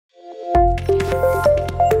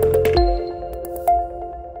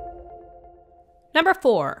Number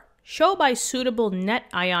 4. Show by suitable net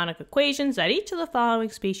ionic equations that each of the following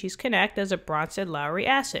species can act as a Bronsted-Lowry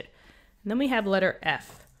acid. And then we have letter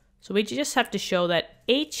F. So we just have to show that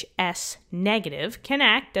HS negative can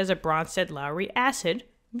act as a Bronsted-Lowry acid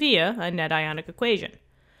via a net ionic equation.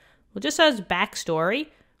 Well, just as backstory,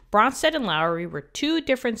 Bronsted and Lowry were two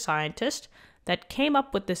different scientists that came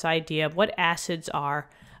up with this idea of what acids are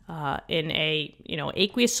in a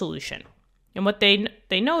aqueous solution. And what they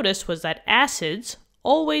noticed was that acids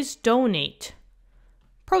always donate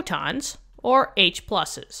protons, or H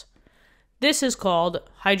pluses. This is called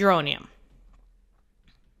hydronium.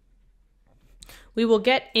 We will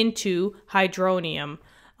get into hydronium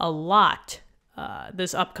a lot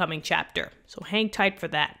this upcoming chapter, so hang tight for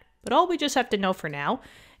that. But all we just have to know for now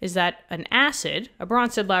is that an acid, a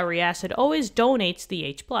Bronsted-Lowry acid, always donates the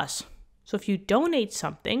H+. So if you donate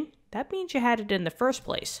something, that means you had it in the first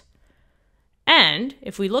place. And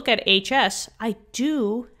if we look at HS, I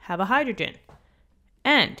do have a hydrogen.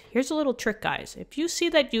 And here's a little trick, guys. If you see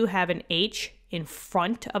that you have an H in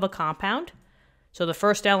front of a compound, so the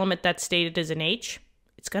first element that's stated as an H,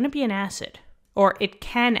 it's going to be an acid, or it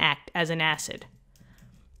can act as an acid.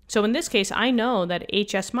 So in this case, I know that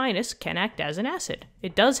HS minus can act as an acid.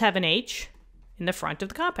 It does have an H in the front of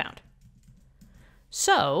the compound.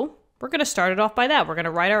 So we're going to start it off by that. We're going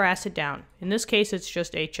to write our acid down. In this case, it's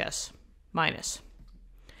just HS minus.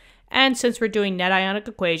 And since we're doing net ionic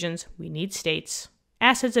equations, we need states.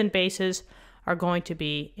 Acids and bases are going to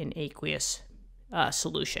be in aqueous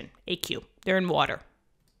solution, AQ. They're in water.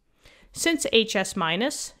 Since HS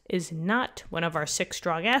minus is not one of our 6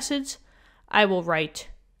 strong acids, I will write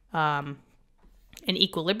an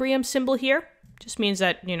equilibrium symbol here. Just means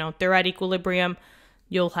that, they're at equilibrium.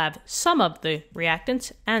 You'll have some of the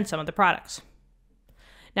reactants and some of the products.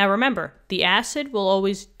 Now remember, the acid will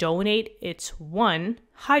always donate its one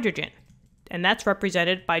hydrogen, and that's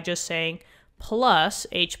represented by just saying plus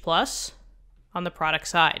H plus on the product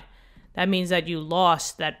side. That means that you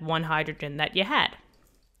lost that one hydrogen that you had.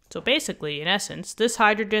 So basically, in essence, this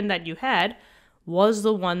hydrogen that you had was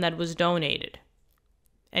the one that was donated.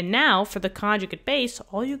 And now, for the conjugate base,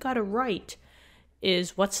 all you got to write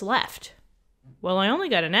is what's left. Well, I only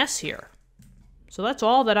got an S here. So that's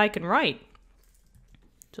all that I can write.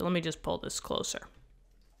 So let me just pull this closer.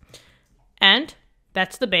 And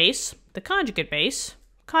that's the base, the conjugate base.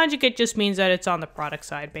 Conjugate just means that it's on the product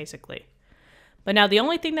side, basically. But now the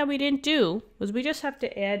only thing that we didn't do was we just have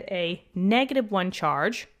to add a -1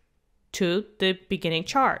 charge to the beginning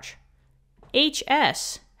charge.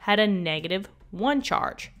 HS had a -1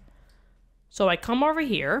 charge. So I come over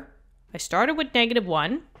here, I started with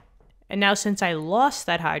 -1, and now since I lost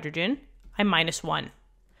that hydrogen, I'm -1.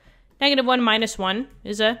 -1 minus 1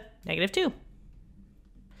 is a -2.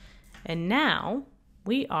 And now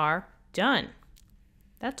we are done.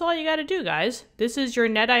 That's all you got to do, guys. This is your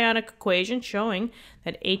net ionic equation showing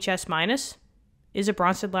that HS minus is a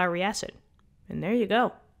Bronsted-Lowry acid. And there you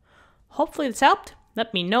go. Hopefully this helped.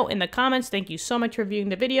 Let me know in the comments. Thank you so much for viewing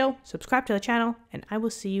the video. Subscribe to the channel, and I will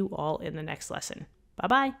see you all in the next lesson.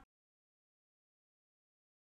 Bye-bye.